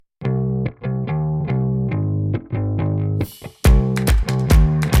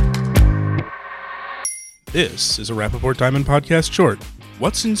This is a Rapaport Diamond Podcast short.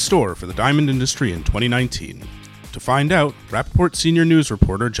 What's in store for the diamond industry in 2019? To find out, Rapaport senior news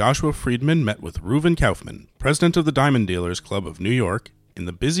reporter Joshua Friedman met with Reuven Kaufman, president of the Diamond Dealers Club of New York, in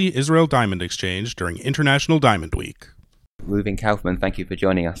the busy Israel Diamond Exchange during International Diamond Week. Reuven Kaufman, thank you for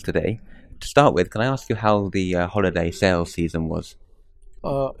joining us today. To start with, can I ask you how the holiday sales season was?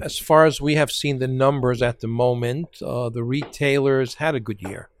 As far as we have seen the numbers at the moment, the retailers had a good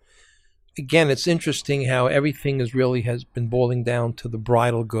year. Again, it's interesting how everything has been boiling down to the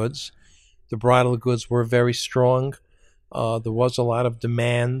bridal goods. The bridal goods were very strong. There was a lot of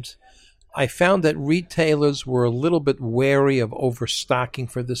demand. I found that retailers were a little bit wary of overstocking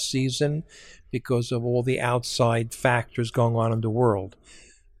for this season because of all the outside factors going on in the world.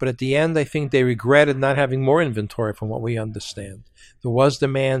 But at the end, I think they regretted not having more inventory from what we understand. There was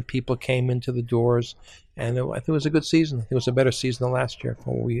demand. People came into the doors, and I think it was a good season. It was a better season than last year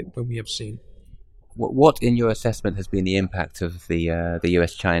from what we have seen. What, in your assessment, has been the impact of the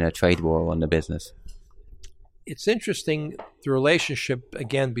US-China trade war on the business? It's interesting, the relationship,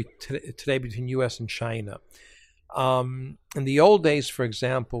 again, today between U.S. and China. In the old days, for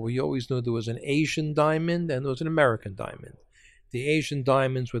example, we always knew there was an Asian diamond and there was an American diamond. The Asian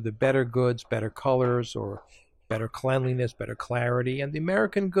diamonds were the better goods, better colors, or better cleanliness, better clarity, and the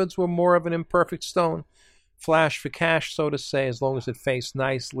American goods were more of an imperfect stone. Flash for cash, so to say, as long as it faced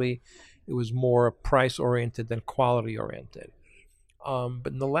nicely. It was more price-oriented than quality-oriented.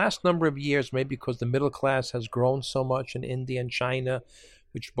 But in the last number of years, maybe because the middle class has grown so much in India and China,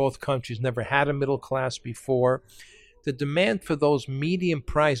 which both countries never had a middle class before, the demand for those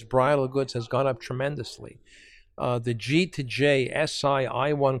medium-priced bridal goods has gone up tremendously. The G to J SI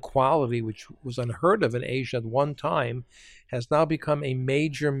I1 quality, which was unheard of in Asia at one time, has now become a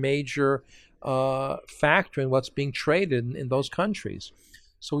major factor in what's being traded in those countries.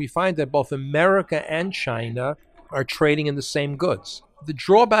 So we find that both America and China are trading in the same goods. The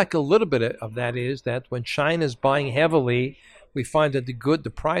drawback a little bit of that is that when China is buying heavily, we find that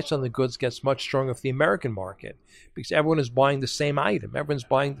the price on the goods gets much stronger for the American market because everyone is buying the same item. Everyone's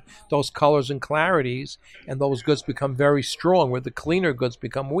buying those colors and clarities, and those goods become very strong, where the cleaner goods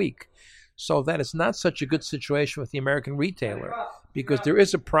become weak. So that is not such a good situation with the American retailer because there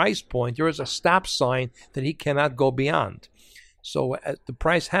is a price point, there is a stop sign that he cannot go beyond. So the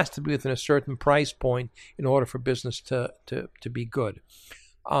price has to be within a certain price point in order for business to be good.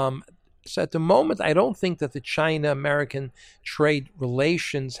 So at the moment, I don't think that the China-American trade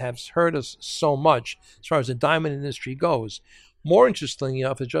relations have hurt us so much as far as the diamond industry goes. More interestingly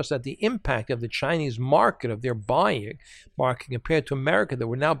enough, it's just that the impact of the Chinese market, of their buying market compared to America, that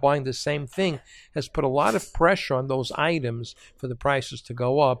we're now buying the same thing, has put a lot of pressure on those items for the prices to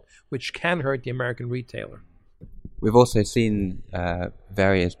go up, which can hurt the American retailer. We've also seen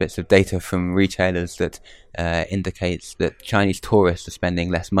various bits of data from retailers that indicates that Chinese tourists are spending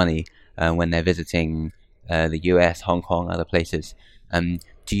less money when they're visiting the US, Hong Kong, other places.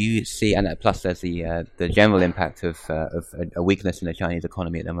 Do you see, and plus there's the general impact of a weakness in the Chinese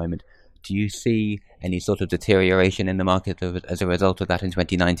economy at the moment. Do you see any sort of deterioration in the market as a result of that in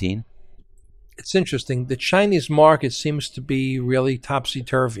 2019? It's interesting. The Chinese market seems to be really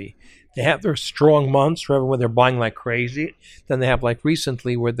topsy-turvy. They have their strong months, where they're buying like crazy. Then they have like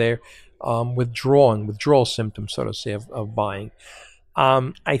recently where they're withdrawal symptoms, so to say, of buying.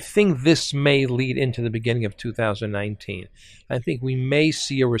 I think this may lead into the beginning of 2019. I think we may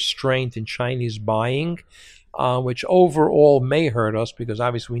see a restraint in Chinese buying, which overall may hurt us because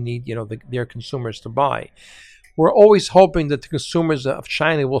obviously we need their consumers to buy. We're always hoping that the consumers of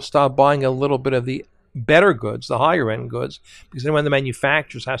China will start buying a little bit of the better goods, the higher-end goods, because then when the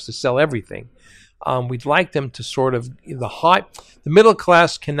manufacturers has to sell everything, we'd like them to sort of the middle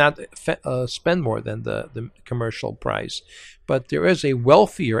class cannot spend more than the commercial price, but there is a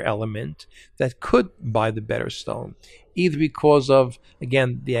wealthier element that could buy the better stone, either because of,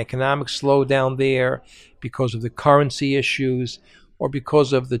 again, the economic slowdown there, because of the currency issues, or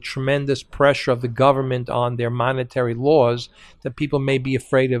because of the tremendous pressure of the government on their monetary laws that people may be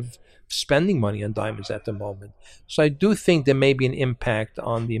afraid of spending money on diamonds at the moment. So I do think there may be an impact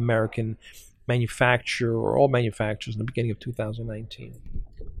on the American manufacturer or all manufacturers in the beginning of 2019.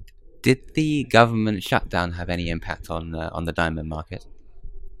 Did the government shutdown have any impact on the diamond market?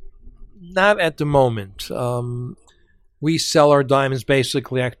 Not at the moment. We sell our diamonds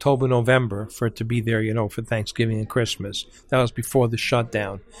basically October, November for it to be there, for Thanksgiving and Christmas. That was before the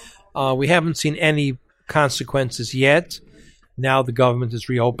shutdown. We haven't seen any consequences yet. Now the government is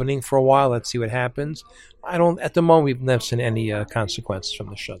reopening for a while. Let's see what happens. At the moment, we've never seen any consequences from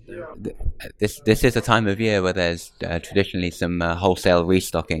the shutdown. This is a time of year where there's traditionally some wholesale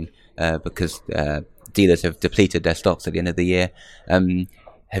restocking because dealers have depleted their stocks at the end of the year.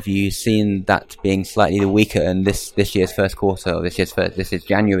 Have you seen that being slightly weaker in this year's first quarter, or this is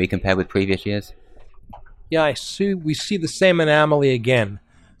January compared with previous years? Yeah, we see the same anomaly again.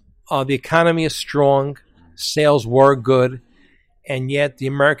 The economy is strong, sales were good, and yet the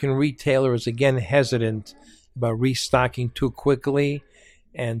American retailer is again hesitant about restocking too quickly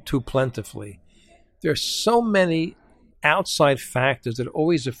and too plentifully. There are so many outside factors that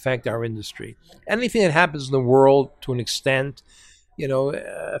always affect our industry. Anything that happens in the world to an extent,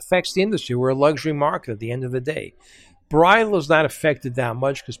 affects the industry. We're a luxury market at the end of the day. Bridal is not affected that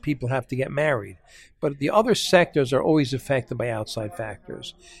much because people have to get married. But the other sectors are always affected by outside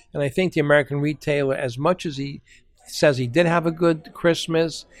factors. And I think the American retailer, as much as he says he did have a good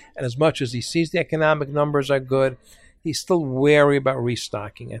Christmas, and as much as he sees the economic numbers are good, he's still wary about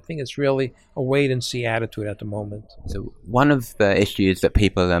restocking. I think it's really a wait-and-see attitude at the moment. So one of the issues that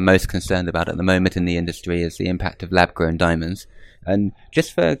people are most concerned about at the moment in the industry is the impact of lab-grown diamonds. And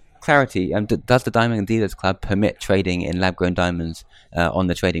just for clarity, does the Diamond Dealers Club permit trading in lab-grown diamonds on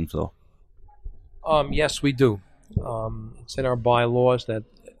the trading floor? Yes, we do. It's in our bylaws that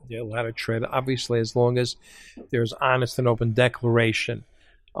they're allowed to trade, obviously, as long as there's honest and open declaration.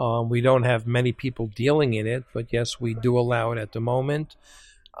 We don't have many people dealing in it, but yes, we do allow it at the moment.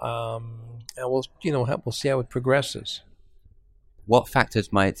 And we'll see how it progresses. What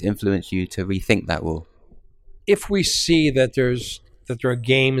factors might influence you to rethink that rule? If we see that there are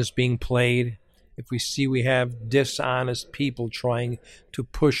games being played, if we see we have dishonest people trying to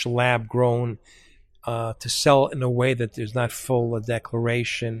push lab-grown to sell in a way that there's not full a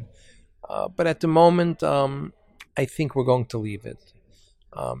declaration. But at the moment, I think we're going to leave it.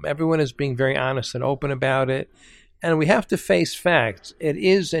 Everyone is being very honest and open about it. And we have to face facts. It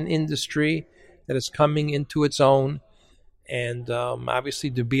is an industry that is coming into its own. And obviously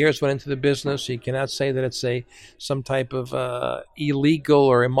De Beers went into the business. So you cannot say that it's some type of illegal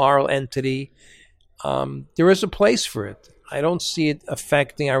or immoral entity. There is a place for it. I don't see it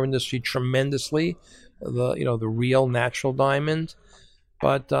affecting our industry tremendously, the real natural diamond.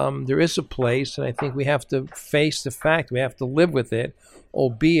 But there is a place, and I think we have to face the fact. We have to live with it,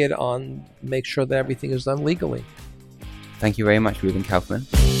 albeit make sure that everything is done legally. Thank you very much, Reuven Kaufman.